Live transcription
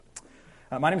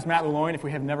My name is Matt Leloin. If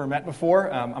we have never met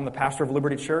before, I'm the pastor of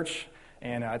Liberty Church,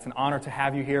 and it's an honor to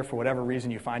have you here for whatever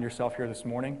reason you find yourself here this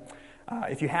morning.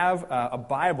 If you have a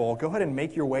Bible, go ahead and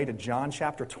make your way to John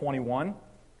chapter 21.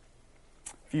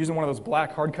 If you're using one of those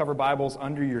black hardcover Bibles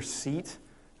under your seat,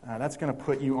 that's going to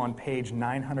put you on page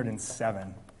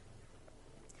 907.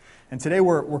 And today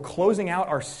we're closing out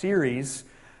our series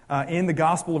in the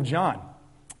Gospel of John.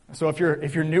 So if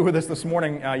you're new with us this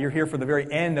morning, you're here for the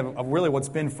very end of really what's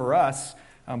been for us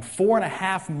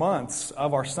 4.5 months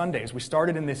of our Sundays. We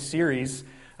started in this series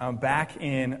back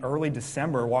in early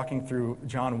December, walking through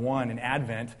John 1 in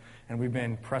Advent, and we've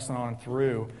been pressing on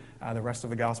through the rest of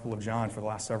the Gospel of John for the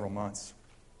last several months.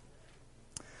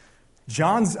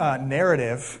 John's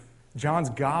narrative, John's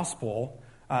Gospel,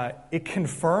 it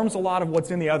confirms a lot of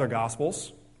what's in the other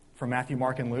Gospels from Matthew,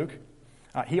 Mark, and Luke.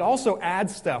 He also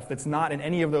adds stuff that's not in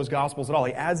any of those Gospels at all.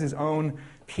 He adds his own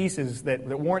pieces that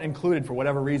weren't included for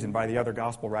whatever reason by the other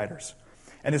Gospel writers.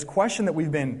 And this question that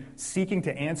we've been seeking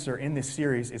to answer in this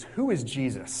series is, who is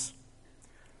Jesus?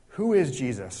 Who is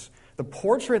Jesus? The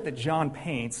portrait that John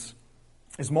paints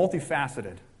is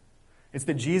multifaceted. It's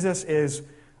that Jesus is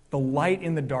the light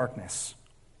in the darkness.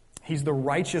 He's the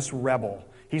righteous rebel.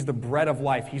 He's the bread of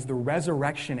life. He's the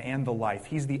resurrection and the life.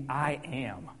 He's the I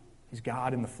am. He's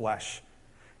God in the flesh.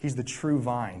 He's the true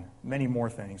vine, many more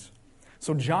things.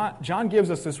 So John gives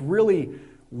us this really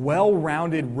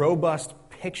well-rounded, robust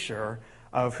picture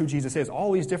of who Jesus is,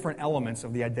 all these different elements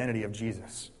of the identity of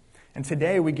Jesus. And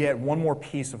today we get one more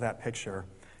piece of that picture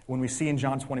when we see in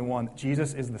John 21 that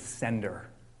Jesus is the sender.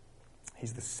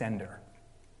 He's the sender.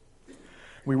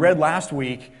 We read last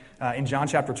week in John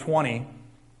chapter 20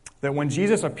 that when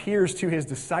Jesus appears to his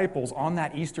disciples on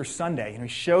that Easter Sunday, he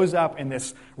shows up in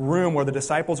this room where the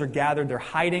disciples are gathered. They're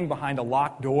hiding behind a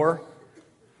locked door,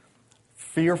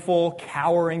 fearful,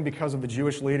 cowering because of the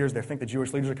Jewish leaders. They think the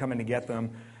Jewish leaders are coming to get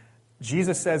them.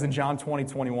 Jesus says in John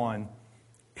 20:21,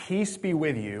 "Peace be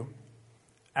with you.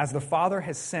 As the Father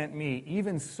has sent me,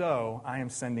 even so I am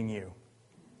sending you."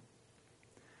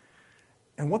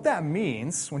 And what that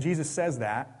means when Jesus says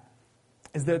that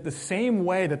is that the same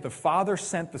way that the Father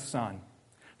sent the Son,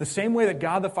 the same way that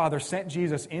God the Father sent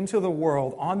Jesus into the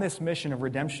world on this mission of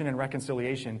redemption and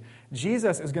reconciliation,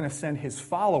 Jesus is going to send his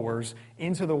followers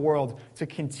into the world to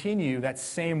continue that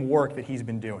same work that he's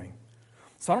been doing.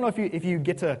 So I don't know if you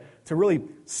get to really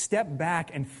step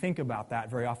back and think about that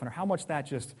very often, or how much that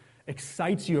just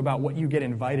excites you about what you get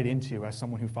invited into as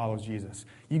someone who follows Jesus.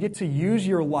 You get to use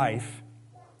your life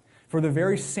for the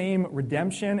very same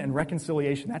redemption and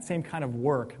reconciliation, that same kind of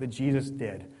work that Jesus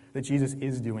did, that Jesus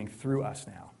is doing through us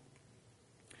now.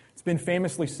 It's been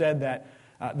famously said that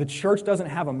the church doesn't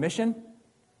have a mission.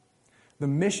 The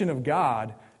mission of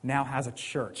God now has a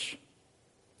church.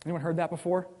 Anyone heard that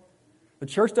before? The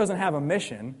church doesn't have a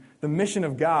mission. The mission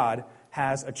of God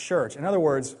has a church. In other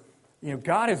words,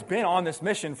 God has been on this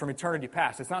mission from eternity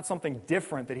past. It's not something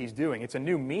different that he's doing. It's a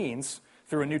new means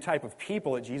through a new type of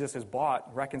people that Jesus has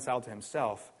bought, reconciled to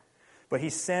himself. But he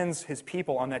sends his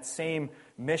people on that same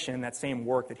mission, that same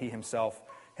work that he himself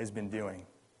has been doing.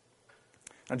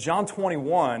 Now, John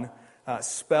 21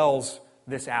 spells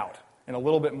this out in a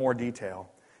little bit more detail.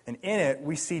 And in it,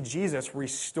 we see Jesus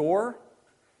restore,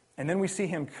 and then we see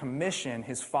him commission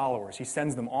his followers. He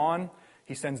sends them on,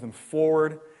 he sends them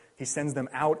forward, he sends them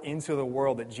out into the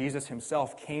world that Jesus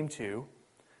himself came to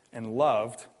and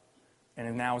loved,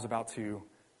 and now is about to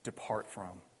depart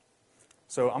from.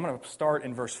 So I'm going to start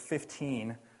in verse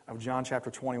 15 of John chapter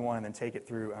 21 and then take it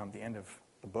through the end of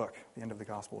the book, the end of the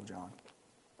Gospel of John.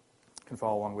 You can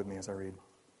follow along with me as I read.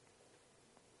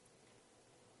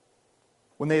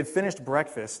 When they had finished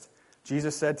breakfast,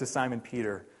 Jesus said to Simon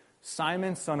Peter,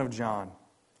 "Simon, son of John,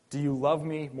 do you love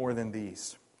me more than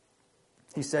these?"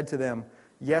 He said to them,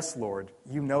 "Yes, Lord,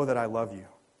 you know that I love you."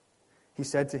 He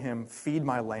said to him, "Feed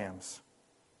my lambs."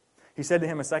 He said to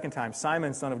him a second time,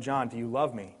 "Simon, son of John, do you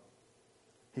love me?"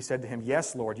 He said to him,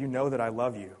 "Yes, Lord, you know that I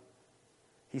love you."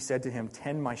 He said to him,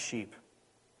 "Tend my sheep."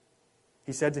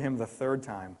 He said to him the third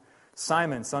time,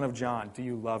 "Simon, son of John, do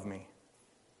you love me?"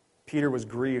 Peter was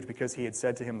grieved because he had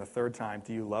said to him the third time,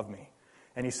 "Do you love me?"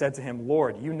 And he said to him,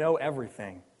 "Lord, you know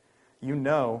everything. You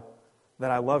know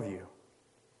that I love you."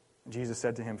 And Jesus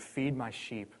said to him, "Feed my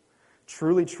sheep.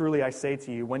 Truly, truly, I say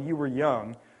to you, when you were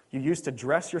young, you used to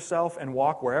dress yourself and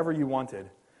walk wherever you wanted.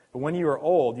 But when you are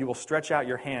old, you will stretch out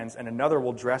your hands, and another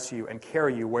will dress you and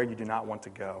carry you where you do not want to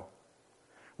go."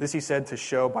 This he said to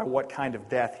show by what kind of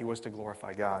death he was to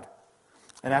glorify God.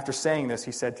 And after saying this,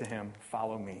 he said to him,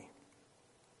 "Follow me."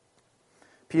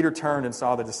 Peter turned and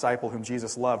saw the disciple whom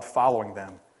Jesus loved following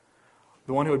them,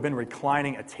 the one who had been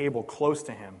reclining at table close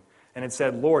to him, and had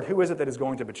said, "Lord, who is it that is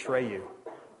going to betray you?"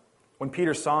 When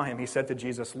Peter saw him, he said to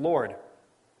Jesus, "Lord,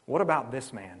 what about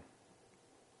this man?"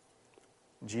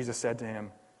 Jesus said to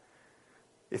him,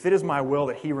 "If it is my will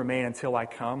that he remain until I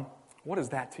come, what is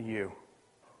that to you?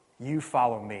 You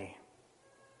follow me."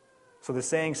 So the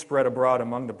saying spread abroad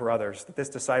among the brothers that this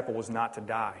disciple was not to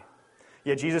die.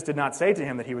 Yet Jesus did not say to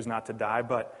him that he was not to die,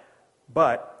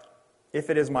 but if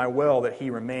it is my will that he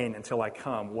remain until I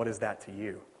come, what is that to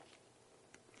you?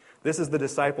 This is the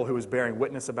disciple who is bearing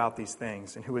witness about these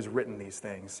things and who has written these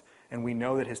things, and we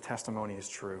know that his testimony is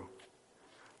true.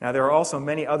 Now there are also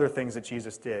many other things that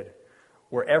Jesus did.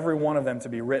 Were every one of them to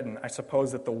be written, I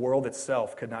suppose that the world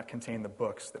itself could not contain the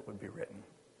books that would be written.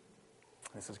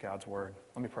 This is God's word.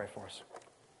 Let me pray for us.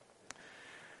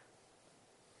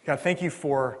 God, thank you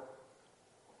for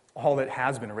all that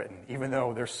has been written, even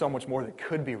though there's so much more that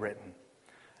could be written.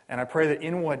 And I pray that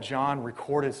in what John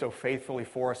recorded so faithfully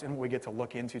for us, in what we get to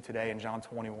look into today in John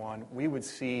 21, we would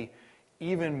see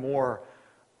even more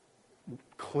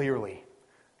clearly,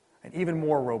 an even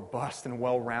more robust and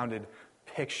well-rounded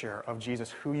picture of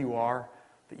Jesus, who you are,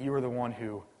 that you are the one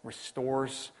who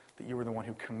restores, that you are the one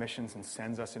who commissions and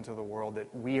sends us into the world,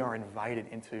 that we are invited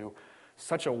into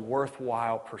such a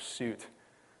worthwhile pursuit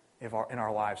in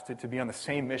our lives, to be on the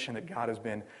same mission that God has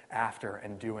been after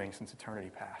and doing since eternity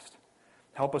past.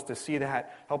 Help us to see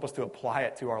that, help us to apply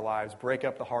it to our lives, break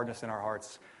up the hardness in our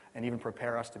hearts, and even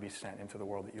prepare us to be sent into the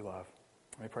world that you love.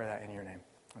 Let me pray that in your name.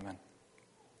 Amen.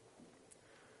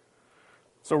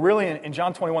 So really, in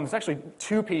John 21, there's actually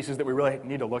two pieces that we really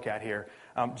need to look at here.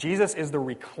 Jesus is the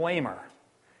reclaimer.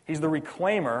 He's the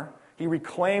reclaimer. He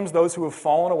reclaims those who have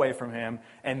fallen away from him,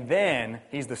 and then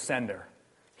he's the sender.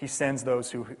 He sends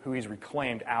those who he's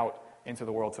reclaimed out into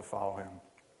the world to follow him.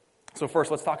 So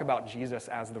first, let's talk about Jesus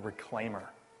as the reclaimer.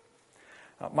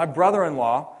 My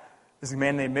brother-in-law is a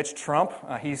man named Mitch Trump.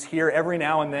 He's here every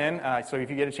now and then, so if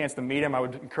you get a chance to meet him, I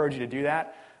would encourage you to do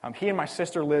that. He and my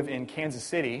sister live in Kansas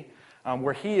City,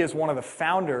 where he is one of the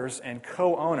founders and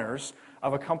co-owners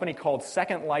of a company called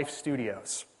Second Life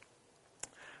Studios.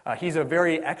 He's a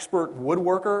very expert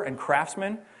woodworker and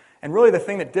craftsman, and really the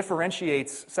thing that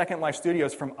differentiates Second Life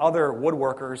Studios from other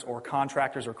woodworkers or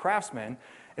contractors or craftsmen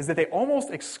is that they almost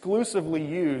exclusively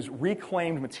use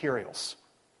reclaimed materials.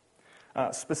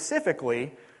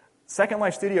 Specifically, Second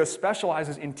Life Studios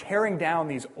specializes in tearing down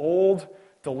these old,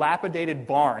 dilapidated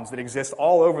barns that exist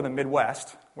all over the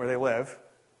Midwest, where they live,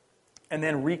 and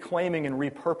then reclaiming and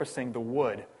repurposing the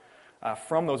wood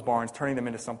from those barns, turning them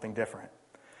into something different.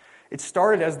 It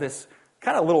started as this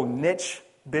kind of little niche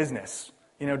business.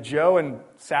 You know, Joe and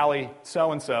Sally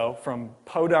so-and-so from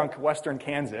Podunk, Western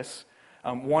Kansas,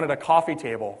 wanted a coffee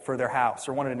table for their house,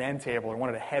 or wanted an end table, or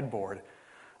wanted a headboard.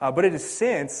 But it has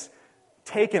since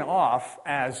taken off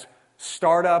as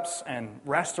startups and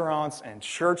restaurants and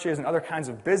churches and other kinds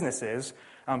of businesses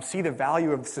see the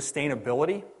value of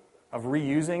sustainability, of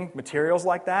reusing materials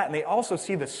like that, and they also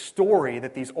see the story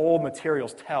that these old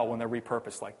materials tell when they're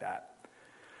repurposed like that.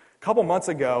 A couple months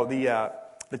ago,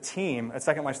 the team at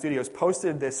Second Life Studios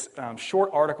posted this short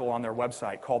article on their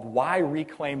website called Why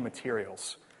Reclaim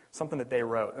Materials, something that they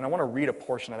wrote. And I want to read a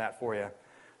portion of that for you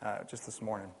just this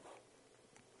morning.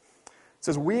 It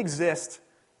says, "We exist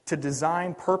to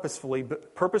design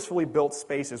purposefully built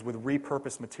spaces with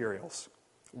repurposed materials.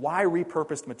 Why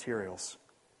repurposed materials?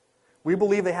 We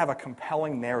believe they have a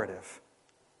compelling narrative.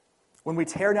 When we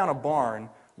tear down a barn,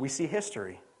 we see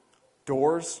history.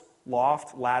 Doors,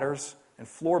 loft, ladders, and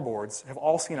floorboards have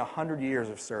all seen 100 years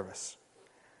of service.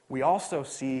 We also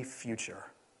see future.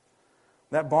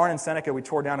 That barn in Seneca we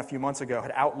tore down a few months ago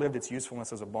had outlived its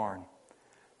usefulness as a barn,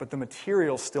 but the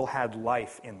materials still had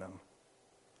life in them.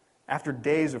 After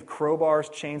days of crowbars,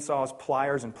 chainsaws,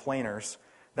 pliers, and planers,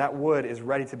 that wood is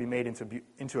ready to be made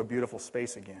into a beautiful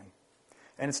space again.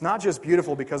 And it's not just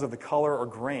beautiful because of the color or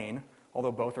grain,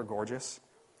 although both are gorgeous.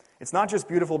 It's not just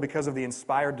beautiful because of the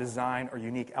inspired design or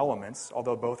unique elements,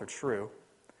 although both are true.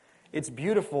 It's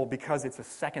beautiful because it's a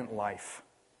second life.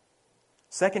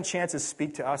 Second chances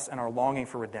speak to us and our longing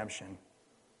for redemption.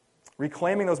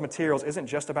 Reclaiming those materials isn't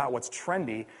just about what's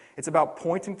trendy, it's about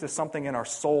pointing to something in our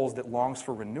souls that longs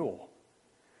for renewal.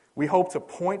 We hope to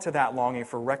point to that longing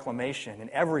for reclamation in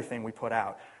everything we put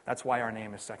out. That's why our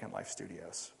name is Second Life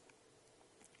Studios."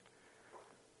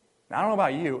 Now, I don't know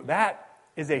about you, that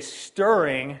is a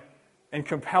stirring and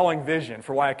compelling vision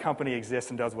for why a company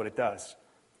exists and does what it does.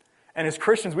 And as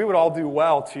Christians, we would all do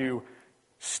well to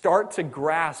start to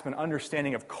grasp an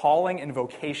understanding of calling and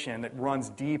vocation that runs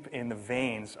deep in the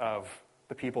veins of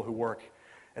the people who work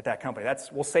at that company.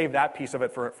 We'll save that piece of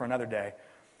it for another day.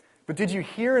 But did you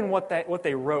hear in what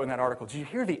they wrote in that article? Did you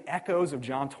hear the echoes of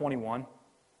John 21?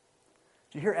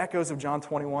 Do you hear echoes of John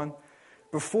 21?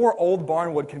 Before Old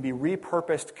Barnwood can be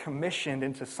repurposed, commissioned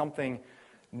into something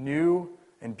new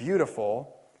and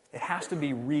beautiful, it has to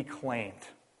be reclaimed.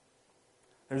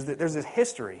 There's this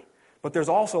history, but there's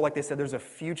also, like they said, there's a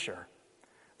future.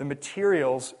 The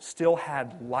materials still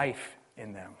had life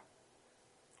in them.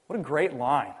 What a great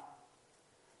line.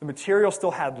 The material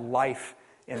still had life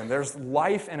in them. There's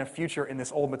life and a future in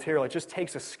this old material. It just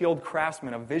takes a skilled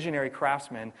craftsman, a visionary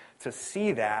craftsman, to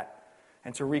see that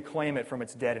and to reclaim it from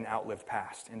its dead and outlived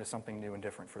past into something new and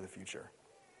different for the future.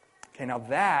 Okay, now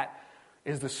that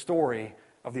is the story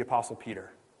of the Apostle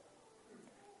Peter.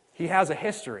 He has a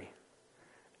history.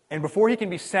 And before he can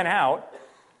be sent out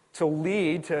to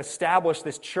lead, to establish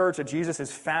this church that Jesus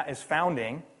is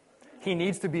founding, he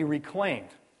needs to be reclaimed.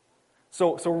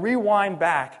 So rewind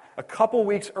back a couple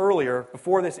weeks earlier,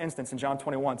 before this instance in John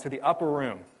 21, to the upper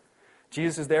room.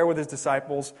 Jesus is there with his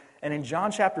disciples, and in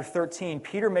John chapter 13,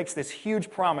 Peter makes this huge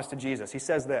promise to Jesus. He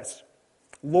says this,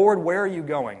 "Lord, where are you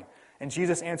going?" And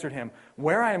Jesus answered him,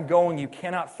 "Where I am going, you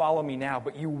cannot follow me now,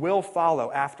 but you will follow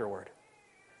afterward."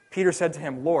 Peter said to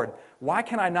him, "Lord, why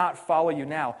can I not follow you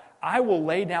now? I will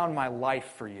lay down my life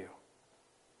for you."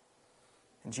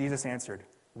 And Jesus answered,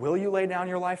 "Will you lay down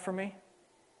your life for me?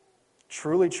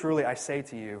 Truly, truly, I say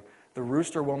to you, the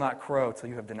rooster will not crow till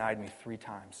you have denied me 3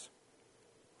 times.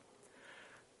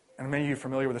 And many of you are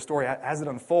familiar with the story. As it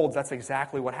unfolds, that's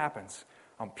exactly what happens.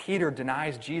 Peter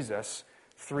denies Jesus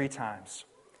 3 times.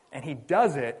 And he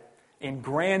does it in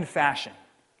grand fashion.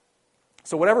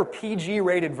 So whatever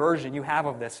PG-rated version you have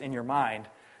of this in your mind,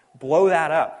 blow that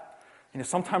up.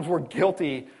 Sometimes we're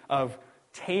guilty of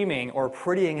taming or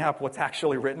prettying up what's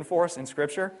actually written for us in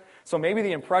Scripture. So maybe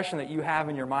the impression that you have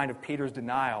in your mind of Peter's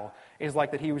denial is like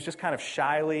that he was just kind of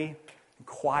shyly and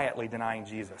quietly denying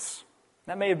Jesus.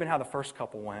 That may have been how the first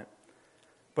couple went.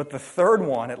 But the third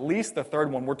one, at least the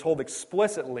third one, we're told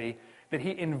explicitly that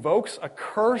he invokes a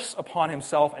curse upon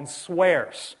himself and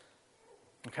swears.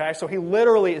 Okay, so he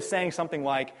literally is saying something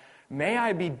like, "May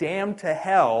I be damned to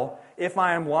hell if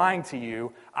I am lying to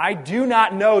you. I do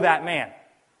not know that man.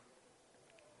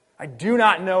 I do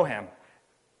not know him."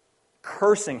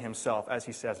 Cursing himself as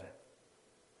he says it.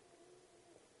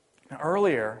 Now,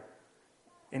 earlier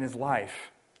in his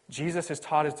life, Jesus has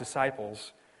taught his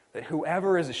disciples that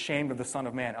whoever is ashamed of the Son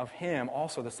of Man, of him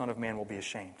also the Son of Man will be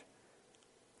ashamed.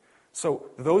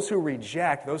 So those who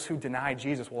reject, those who deny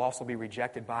Jesus will also be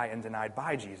rejected by and denied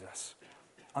by Jesus.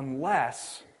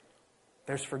 Unless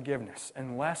there's forgiveness,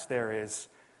 unless there is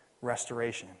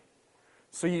restoration.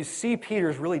 So you see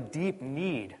Peter's really deep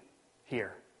need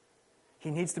here. He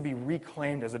needs to be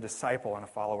reclaimed as a disciple and a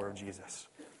follower of Jesus.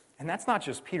 And that's not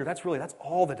just Peter, that's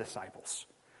all the disciples.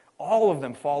 All of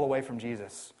them fall away from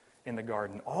Jesus in the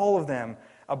garden. All of them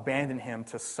abandon him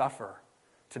to suffer,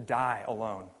 to die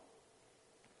alone.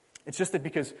 It's just that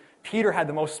because Peter had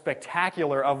the most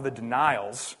spectacular of the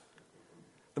denials,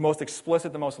 the most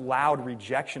explicit, the most loud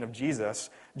rejection of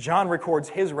Jesus, John records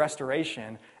his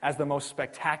restoration as the most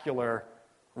spectacular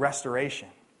restoration.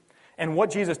 And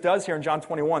what Jesus does here in John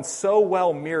 21 so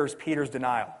well mirrors Peter's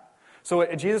denial. So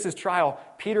at Jesus' trial,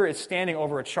 Peter is standing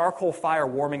over a charcoal fire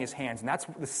warming his hands, and that's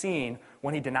the scene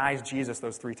when he denies Jesus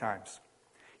those 3 times.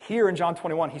 Here in John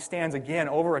 21, he stands again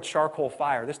over a charcoal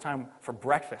fire, this time for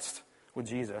breakfast with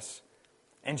Jesus.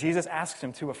 And Jesus asks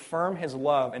him to affirm his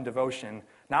love and devotion,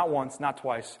 not once, not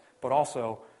twice, but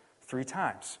also 3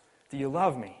 times. "Do you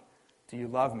love me? Do you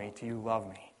love me? Do you love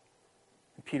me?"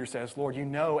 And Peter says, "Lord, you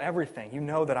know everything. You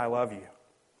know that I love you."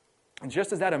 And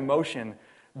just as that emotion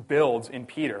builds in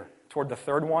Peter toward the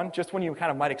third one, just when you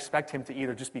kind of might expect him to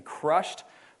either just be crushed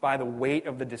by the weight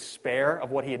of the despair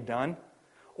of what he had done,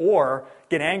 or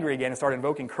get angry again and start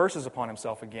invoking curses upon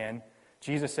himself again,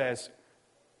 Jesus says,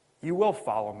 "You will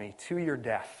follow me to your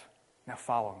death. Now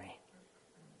follow me."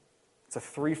 It's a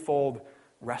threefold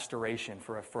restoration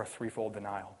for a threefold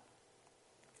denial.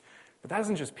 But that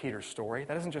isn't just Peter's story.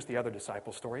 That isn't just the other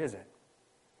disciples' story, is it?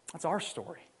 That's our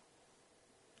story.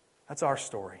 That's our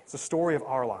story. It's the story of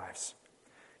our lives.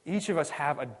 Each of us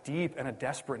have a deep and a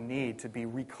desperate need to be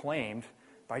reclaimed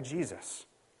by Jesus.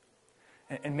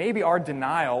 And maybe our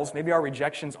denials, maybe our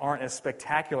rejections aren't as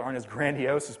spectacular, aren't as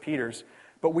grandiose as Peter's,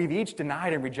 but we've each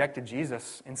denied and rejected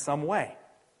Jesus in some way.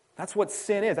 That's what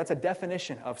sin is. That's a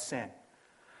definition of sin.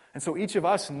 And so each of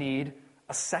us need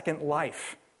a second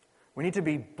life. We need to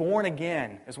be born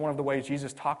again, as one of the ways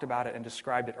Jesus talked about it and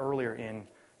described it earlier in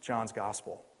John's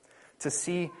Gospel. To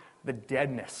see the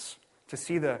deadness, to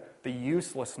see the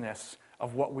uselessness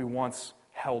of what we once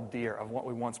held dear, of what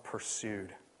we once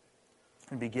pursued,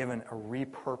 and be given a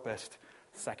repurposed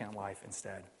second life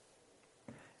instead.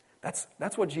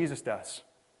 That's what Jesus does.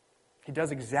 He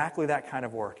does exactly that kind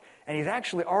of work. And he's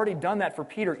actually already done that for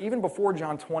Peter even before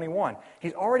John 21.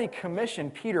 He's already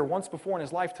commissioned Peter once before in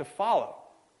his life to follow.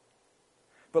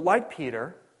 But like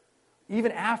Peter,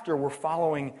 even after we're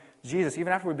following Jesus,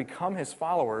 even after we become his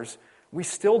followers, we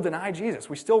still deny Jesus.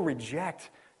 We still reject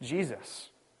Jesus.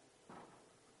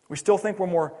 We still think we're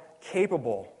more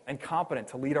capable and competent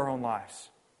to lead our own lives.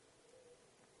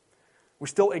 We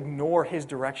still ignore his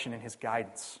direction and his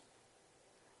guidance.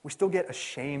 We still get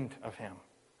ashamed of him.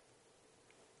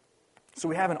 So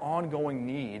we have an ongoing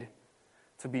need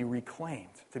to be reclaimed,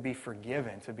 to be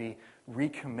forgiven, to be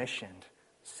recommissioned,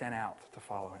 sent out to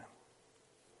follow him.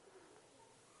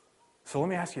 So let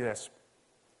me ask you this.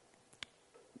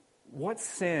 What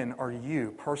sin are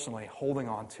you personally holding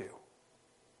on to?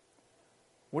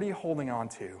 What are you holding on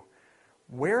to?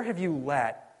 Where have you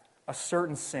let a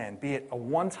certain sin, be it a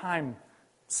one-time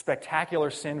spectacular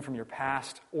sin from your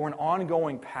past or an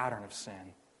ongoing pattern of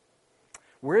sin,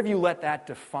 where have you let that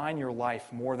define your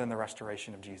life more than the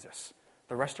restoration of Jesus,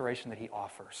 the restoration that he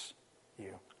offers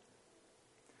you?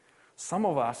 Some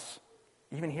of us,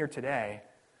 even here today,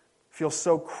 feel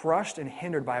so crushed and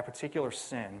hindered by a particular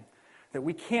sin that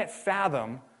we can't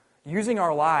fathom using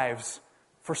our lives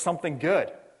for something good.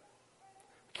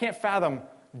 We can't fathom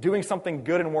doing something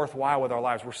good and worthwhile with our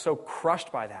lives. We're so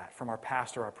crushed by that from our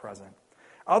past or our present.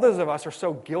 Others of us are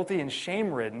so guilty and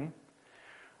shame-ridden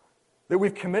that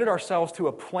we've committed ourselves to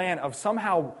a plan of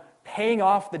somehow paying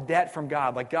off the debt from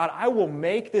God. Like, God, I will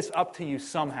make this up to you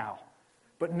somehow.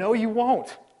 But no, you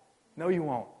won't. No, you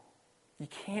won't. You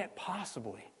can't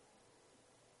possibly.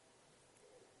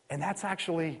 And that's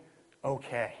actually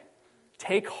okay.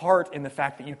 Take heart in the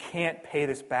fact that you can't pay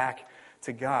this back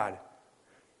to God,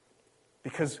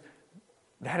 because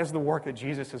that is the work that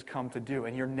Jesus has come to do,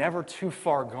 and you're never too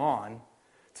far gone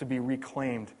to be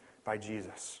reclaimed by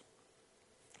Jesus.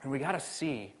 And we got to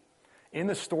see, in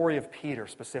the story of Peter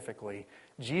specifically,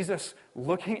 Jesus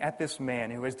looking at this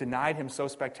man who has denied him so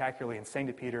spectacularly and saying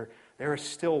to Peter, there is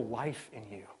still life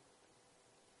in you.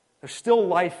 There's still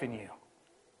life in you.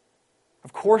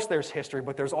 Of course there's history,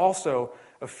 but there's also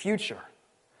a future.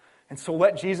 And so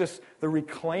let Jesus, the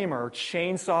reclaimer,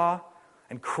 chainsaw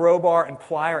and crowbar and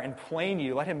plier and plane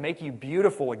you. Let him make you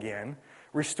beautiful again,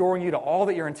 restoring you to all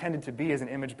that you're intended to be as an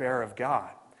image bearer of God.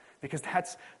 Because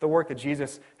that's the work that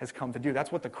Jesus has come to do.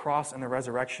 That's what the cross and the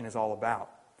resurrection is all about.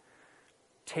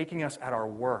 Taking us at our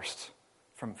worst,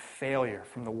 from failure,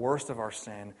 from the worst of our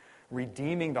sin,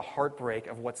 redeeming the heartbreak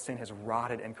of what sin has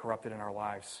rotted and corrupted in our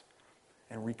lives,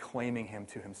 and reclaiming him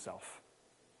to himself.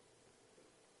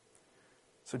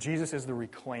 So Jesus is the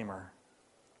reclaimer.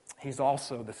 He's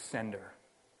also the sender.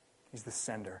 He's the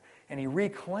sender. And he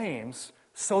reclaims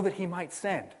so that he might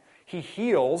send. He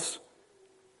heals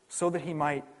so that he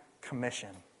might commission.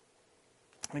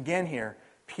 And again here,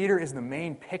 Peter is the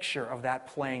main picture of that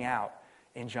playing out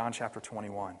in John chapter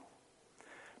 21.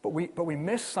 But we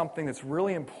miss something that's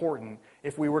really important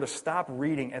if we were to stop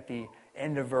reading at the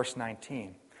end of verse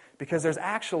 19. Because there's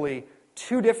actually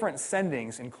two different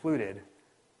sendings included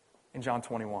in John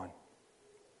 21.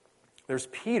 There's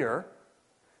Peter,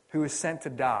 who is sent to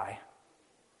die,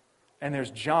 and there's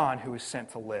John, who is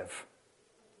sent to live.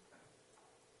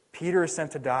 Peter is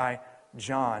sent to die,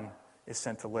 John is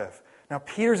sent to live. Now,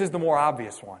 Peter's is the more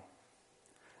obvious one.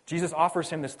 Jesus offers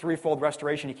him this threefold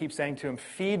restoration. He keeps saying to him,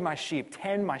 feed my sheep,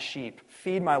 tend my sheep,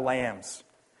 feed my lambs.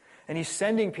 And he's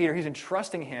sending Peter, he's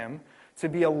entrusting him to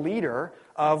be a leader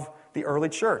of the early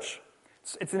church.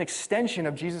 It's an extension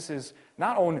of Jesus'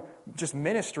 not own just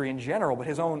ministry in general, but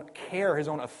his own care, his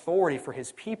own authority for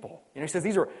his people. He says,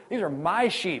 these are my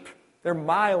sheep. They're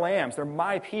my lambs. They're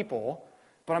my people.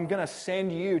 But I'm going to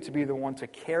send you to be the one to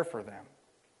care for them.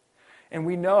 And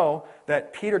we know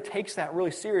that Peter takes that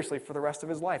really seriously for the rest of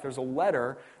his life. There's a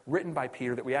letter written by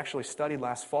Peter that we actually studied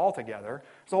last fall together.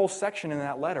 There's a whole section in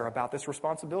that letter about this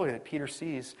responsibility that Peter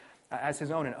sees as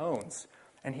his own and owns.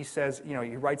 And he says, he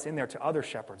writes in there to other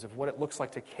shepherds of what it looks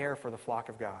like to care for the flock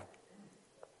of God.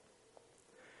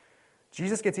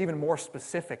 Jesus gets even more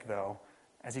specific, though,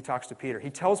 as he talks to Peter.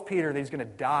 He tells Peter that he's going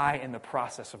to die in the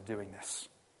process of doing this.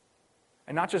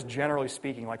 And not just generally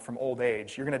speaking, like from old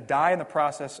age. You're going to die in the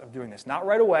process of doing this. Not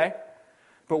right away,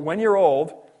 but when you're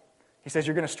old, he says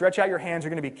you're going to stretch out your hands, you're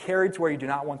going to be carried to where you do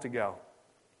not want to go.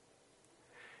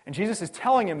 And Jesus is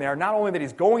telling him there not only that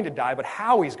he's going to die, but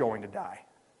how he's going to die.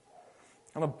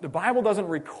 Now, the Bible doesn't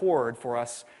record for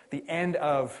us the end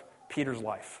of Peter's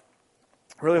life.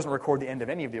 It really doesn't record the end of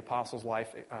any of the apostles'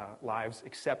 lives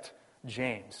except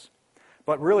James.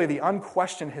 But really, the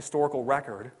unquestioned historical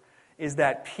record is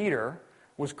that Peter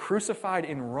was crucified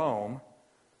in Rome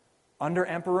under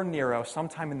Emperor Nero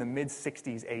sometime in the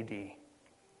mid-60s AD.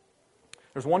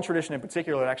 There's one tradition in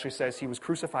particular that actually says he was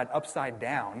crucified upside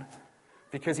down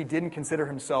because he didn't consider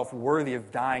himself worthy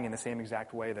of dying in the same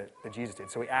exact way that Jesus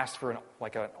did. So he asked for an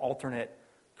alternate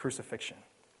crucifixion.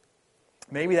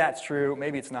 Maybe that's true,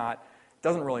 maybe it's not. It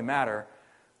doesn't really matter.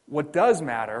 What does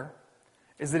matter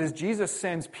is that as Jesus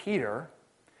sends Peter,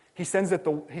 he says that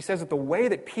the way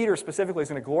that Peter specifically is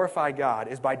going to glorify God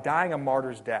is by dying a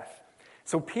martyr's death.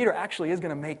 So Peter actually is going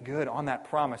to make good on that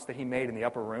promise that he made in the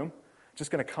upper room. It's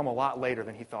just going to come a lot later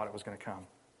than he thought it was going to come.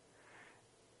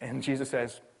 And Jesus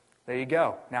says, there you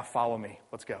go. Now follow me.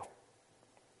 Let's go.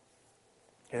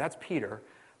 Okay, that's Peter.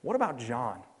 What about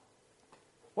John?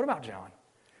 What about John?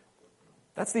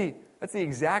 That's the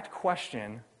exact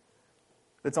question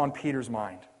that's on Peter's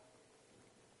mind.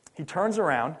 He turns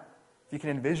around. You can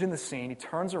envision the scene. He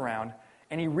turns around,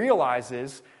 and he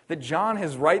realizes that John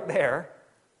is right there.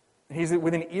 He's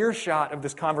within earshot of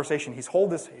this conversation. He's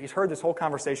heard this whole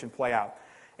conversation play out.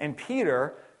 And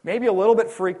Peter, maybe a little bit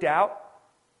freaked out,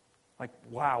 like,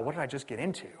 wow, what did I just get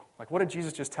into? Like, what did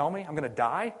Jesus just tell me? I'm going to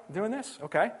die doing this?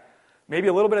 Okay. Maybe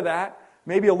a little bit of that.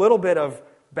 Maybe a little bit of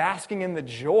basking in the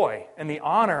joy and the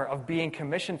honor of being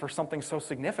commissioned for something so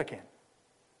significant.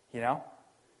 You know?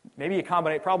 Maybe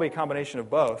probably a combination of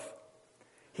both.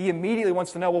 He immediately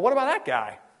wants to know, well, what about that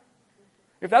guy?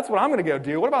 If that's what I'm going to go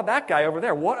do, what about that guy over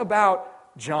there? What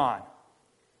about John?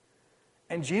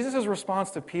 And Jesus'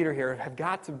 response to Peter here have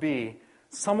got to be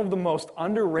some of the most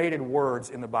underrated words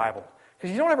in the Bible.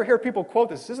 Because you don't ever hear people quote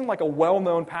this. This isn't like a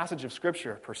well-known passage of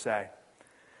Scripture, per se.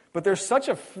 But there's such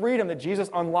a freedom that Jesus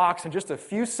unlocks in just a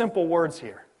few simple words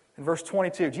here. In verse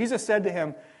 22, Jesus said to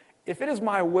him, if it is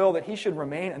my will that he should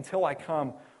remain until I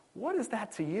come, what is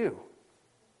that to you?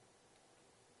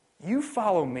 You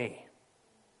follow me.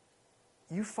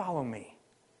 You follow me.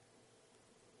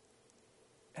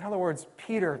 In other words,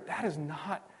 Peter, that is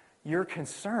not your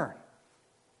concern.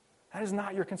 That is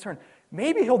not your concern.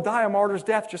 Maybe he'll die a martyr's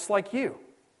death just like you.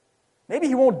 Maybe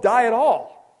he won't die at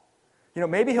all.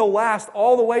 Maybe he'll last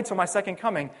all the way till my second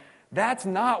coming. That's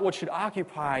not what should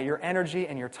occupy your energy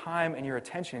and your time and your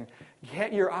attention.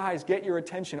 Get your eyes, get your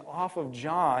attention off of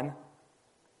John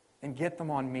and get them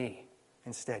on me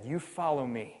instead. You follow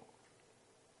me.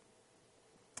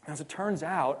 As it turns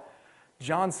out,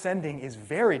 John's sending is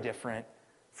very different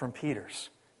from Peter's.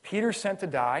 Peter's sent to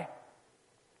die.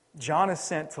 John is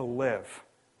sent to live.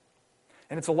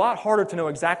 And it's a lot harder to know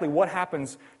exactly what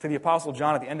happens to the Apostle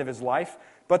John at the end of his life,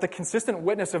 but the consistent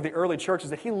witness of the early church is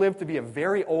that he lived to be a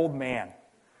very old man.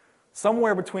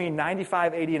 Somewhere between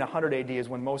 95 AD and 100 AD is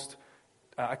when most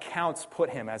accounts put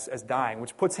him as dying,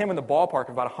 which puts him in the ballpark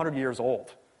of about 100 years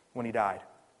old when he died.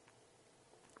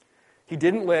 He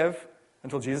didn't live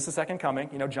until Jesus' second coming.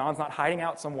 John's not hiding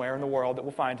out somewhere in the world that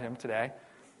we'll find him today.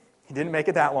 He didn't make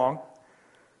it that long.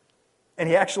 And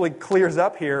he actually clears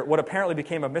up here what apparently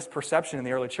became a misperception in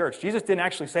the early church. Jesus didn't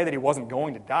actually say that he wasn't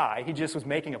going to die. He just was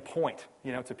making a point,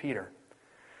 to Peter.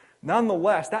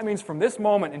 Nonetheless, that means from this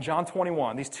moment in John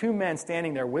 21, these two men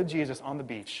standing there with Jesus on the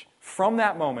beach, from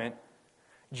that moment,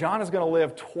 John is going to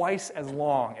live twice as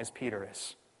long as Peter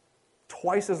is.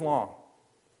 Twice as long.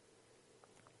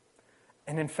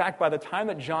 And in fact, by the time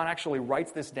that John actually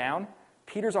writes this down,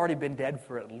 Peter's already been dead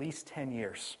for at least 10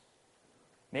 years.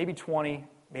 Maybe 20,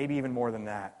 maybe even more than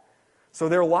that. So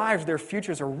their lives, their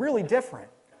futures are really different.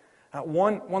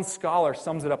 One scholar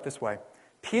sums it up this way.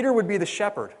 Peter would be the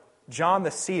shepherd, John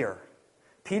the seer.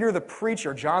 Peter the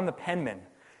preacher, John the penman.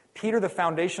 Peter the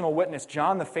foundational witness,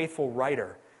 John the faithful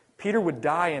writer. Peter would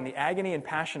die in the agony and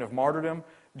passion of martyrdom.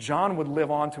 John would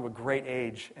live on to a great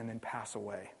age and then pass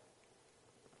away.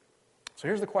 So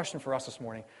here's the question for us this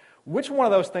morning. Which one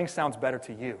of those things sounds better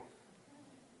to you?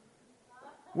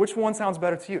 Which one sounds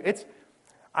better to you?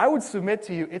 I would submit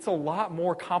to you, it's a lot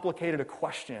more complicated a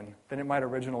question than it might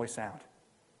originally sound.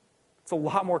 It's a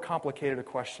lot more complicated a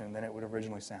question than it would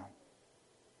originally sound.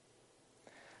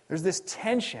 There's this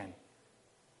tension.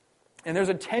 And there's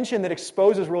a tension that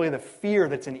exposes really the fear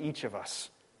that's in each of us.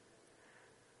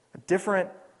 A different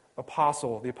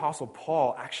apostle, the Apostle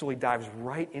Paul, actually dives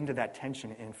right into that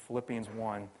tension in Philippians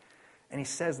 1. And he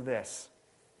says this,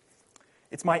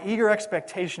 "It's my eager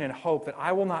expectation and hope that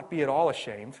I will not be at all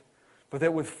ashamed, but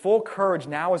that with full courage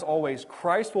now as always,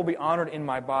 Christ will be honored in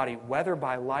my body, whether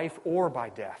by life or by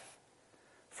death.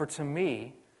 For to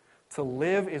me, to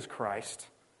live is Christ,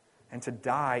 and to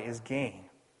die is gain.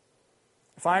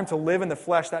 If I am to live in the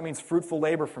flesh, that means fruitful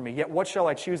labor for me. Yet what shall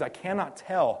I choose? I cannot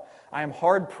tell. I am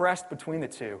hard pressed between the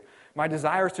two. My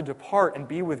desire is to depart and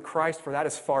be with Christ, for that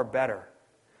is far better.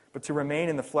 But to remain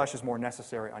in the flesh is more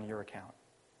necessary on your account."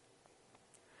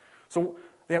 So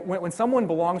when someone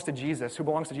belongs to Jesus, who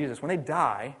belongs to Jesus, when they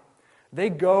die, they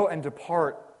go and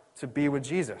depart to be with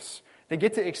Jesus. They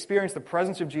get to experience the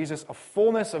presence of Jesus, a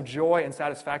fullness of joy and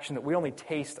satisfaction that we only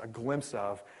taste a glimpse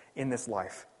of in this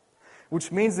life.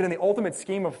 Which means that in the ultimate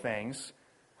scheme of things,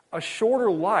 a shorter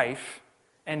life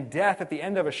and death at the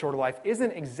end of a shorter life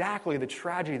isn't exactly the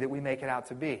tragedy that we make it out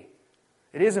to be.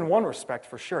 It is in one respect,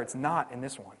 for sure. It's not in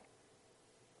this one.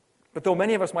 But though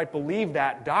many of us might believe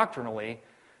that doctrinally,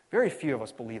 very few of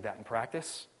us believe that in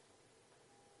practice.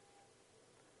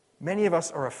 Many of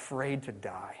us are afraid to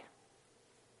die.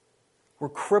 We're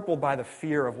crippled by the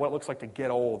fear of what it looks like to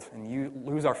get old and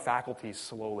lose our faculties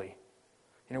slowly.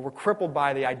 We're crippled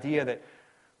by the idea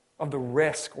of the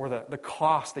risk or the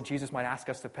cost that Jesus might ask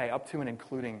us to pay, up to and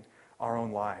including our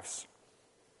own lives.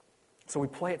 So we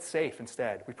play it safe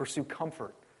instead. We pursue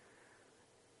comfort,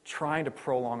 trying to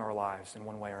prolong our lives in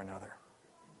one way or another.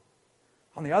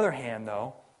 On the other hand,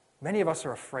 though, many of us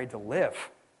are afraid to live.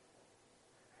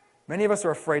 Many of us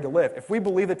are afraid to live. If we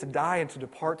believe that to die and to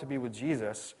depart to be with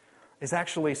Jesus is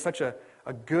actually such a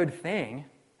good thing,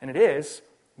 and it is,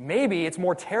 maybe it's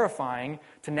more terrifying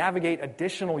to navigate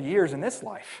additional years in this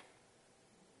life.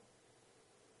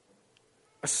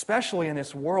 Especially in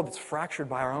this world that's fractured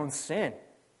by our own sin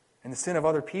and the sin of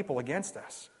other people against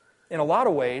us. In a lot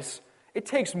of ways, it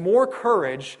takes more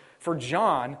courage for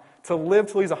John to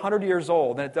live till he's 100 years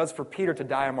old than it does for Peter to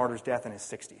die a martyr's death in his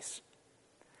 60s.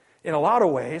 In a lot of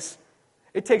ways,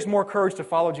 it takes more courage to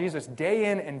follow Jesus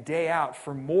day in and day out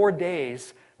for more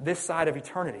days this side of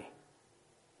eternity.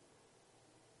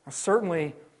 Now,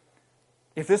 certainly,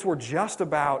 if this were just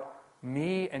about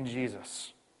me and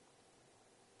Jesus,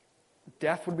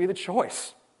 death would be the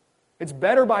choice. It's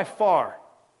better by far.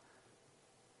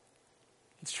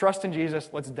 Let's trust in Jesus,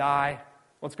 let's die,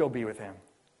 let's go be with Him.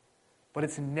 But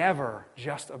it's never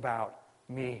just about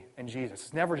me and Jesus.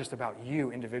 It's never just about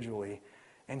you individually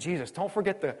and Jesus. Don't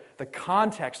forget the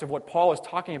context of what Paul is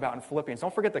talking about in Philippians.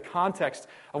 Don't forget the context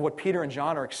of what Peter and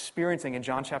John are experiencing in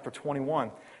John chapter 21.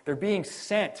 They're being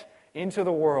sent into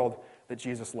the world that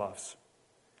Jesus loves.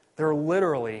 There are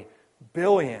literally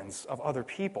billions of other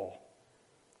people,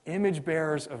 image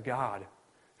bearers of God,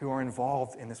 who are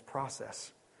involved in this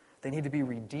process. They need to be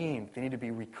redeemed. They need to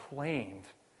be reclaimed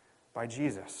by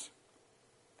Jesus.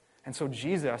 And so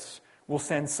Jesus will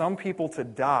send some people to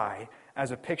die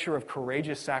as a picture of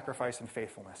courageous sacrifice and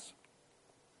faithfulness.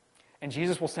 And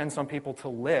Jesus will send some people to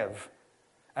live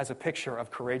as a picture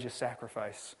of courageous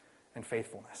sacrifice and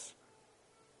faithfulness.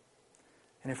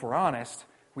 And if we're honest,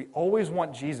 we always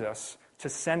want Jesus to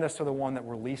send us to the one that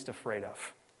we're least afraid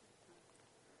of.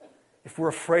 If we're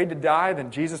afraid to die,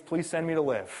 then Jesus, please send me to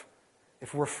live.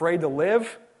 If we're afraid to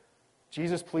live,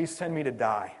 Jesus, please send me to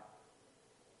die.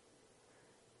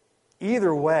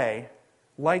 Either way,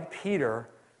 like Peter,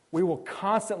 we will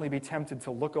constantly be tempted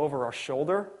to look over our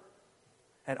shoulder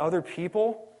at other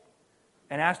people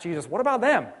and ask Jesus, what about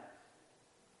them?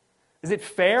 Is it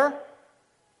fair?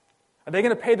 Are they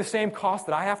going to pay the same cost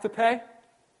that I have to pay?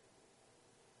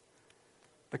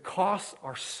 The costs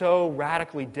are so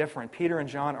radically different. Peter and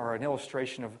John are an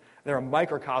illustration of, they're a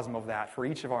microcosm of that for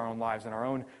each of our own lives and our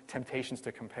own temptations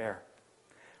to compare.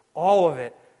 All of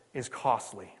it is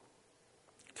costly.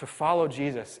 To follow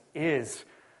Jesus is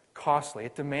costly.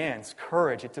 It demands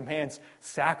courage. It demands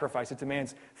sacrifice. It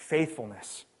demands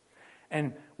faithfulness.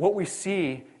 And what we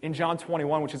see in John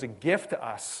 21, which is a gift to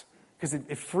us, because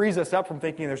it frees us up from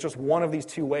thinking there's just one of these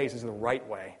two ways is the right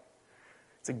way.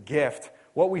 It's a gift.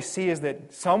 What we see is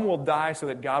that some will die so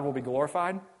that God will be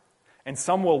glorified, and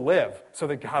some will live so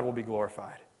that God will be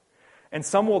glorified. And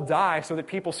some will die so that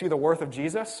people see the worth of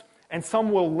Jesus, and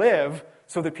some will live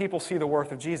so that people see the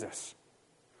worth of Jesus.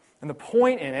 And the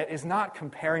point in it is not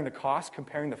comparing the cost,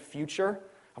 comparing the future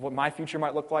of what my future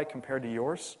might look like compared to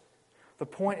yours. The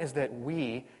point is that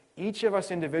we, each of us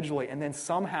individually, and then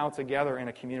somehow together in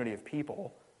a community of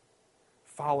people,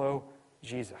 follow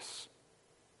Jesus.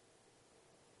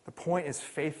 The point is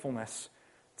faithfulness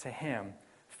to Him,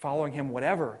 following Him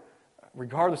whatever,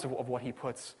 regardless of what He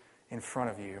puts in front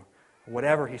of you,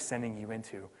 whatever He's sending you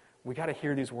into. We got to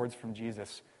hear these words from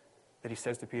Jesus that He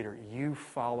says to Peter, you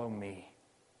follow me.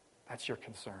 That's your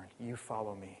concern. You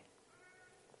follow me.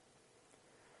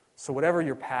 So whatever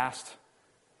your past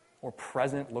or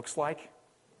present looks like,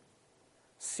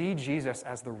 see Jesus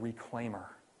as the reclaimer.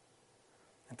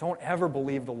 And don't ever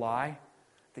believe the lie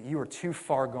that you are too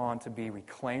far gone to be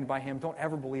reclaimed by Him. Don't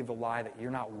ever believe the lie that you're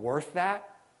not worth that.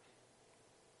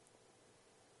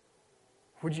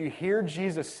 Would you hear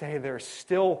Jesus say there's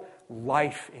still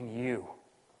life in you?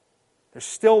 There's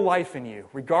still life in you,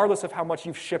 regardless of how much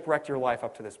you've shipwrecked your life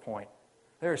up to this point.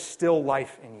 There is still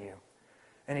life in you.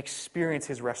 And experience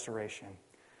His restoration.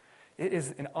 It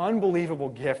is an unbelievable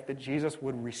gift that Jesus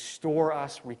would restore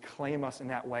us, reclaim us in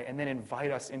that way, and then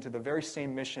invite us into the very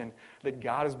same mission that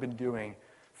God has been doing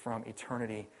from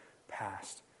eternity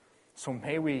past. So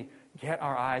may we get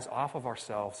our eyes off of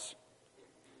ourselves.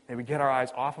 May we get our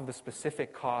eyes off of the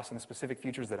specific costs and the specific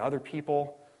futures that other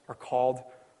people are called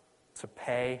to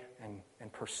pay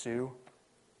and pursue.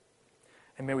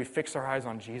 And may we fix our eyes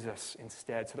on Jesus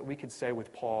instead, so that we could say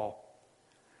with Paul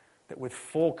that with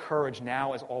full courage,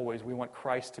 now as always, we want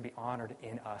Christ to be honored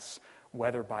in us,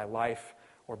 whether by life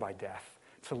or by death.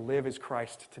 To live is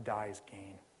Christ, to die is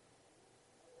gain.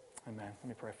 Amen. Let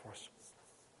me pray for us.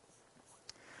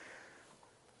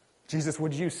 Jesus,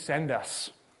 would you send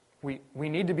us? We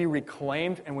need to be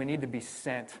reclaimed and we need to be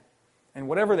sent. And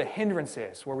whatever the hindrance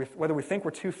is, whether we think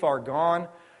we're too far gone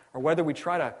or whether we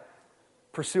try to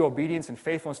pursue obedience and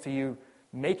faithfulness to you,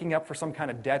 making up for some kind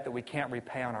of debt that we can't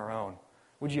repay on our own,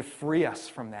 would you free us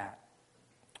from that?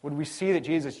 Would we see that,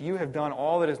 Jesus, you have done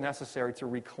all that is necessary to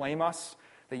reclaim us,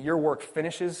 that your work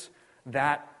finishes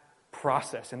that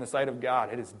process in the sight of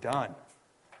God? It is done.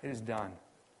 It is done.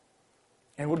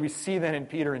 And would we see then in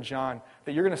Peter and John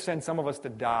that you're going to send some of us to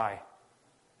die,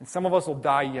 and some of us will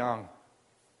die young,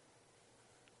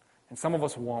 and some of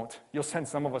us won't. You'll send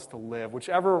some of us to live,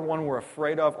 whichever one we're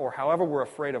afraid of, or however we're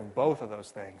afraid of both of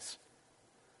those things.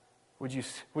 Would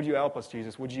you help us,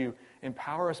 Jesus? Would you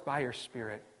empower us by your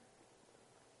Spirit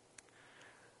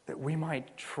that we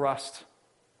might trust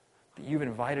that you've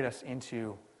invited us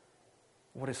into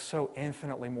what is so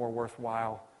infinitely more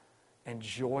worthwhile and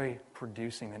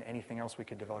joy-producing than anything else we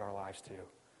could devote our lives to?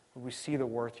 Would we see the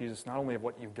worth, Jesus, not only of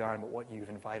what you've done, but what you've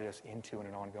invited us into in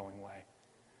an ongoing way?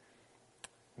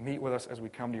 Meet with us as we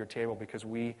come to your table, because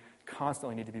we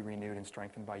constantly need to be renewed and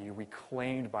strengthened by you,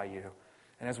 reclaimed by you.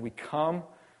 And as we come,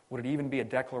 would it even be a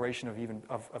declaration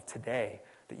of today,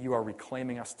 that you are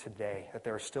reclaiming us today, that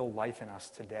there is still life in us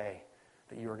today,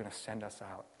 that you are going to send us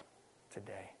out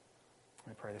today.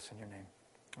 We pray this in your name.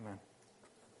 Amen.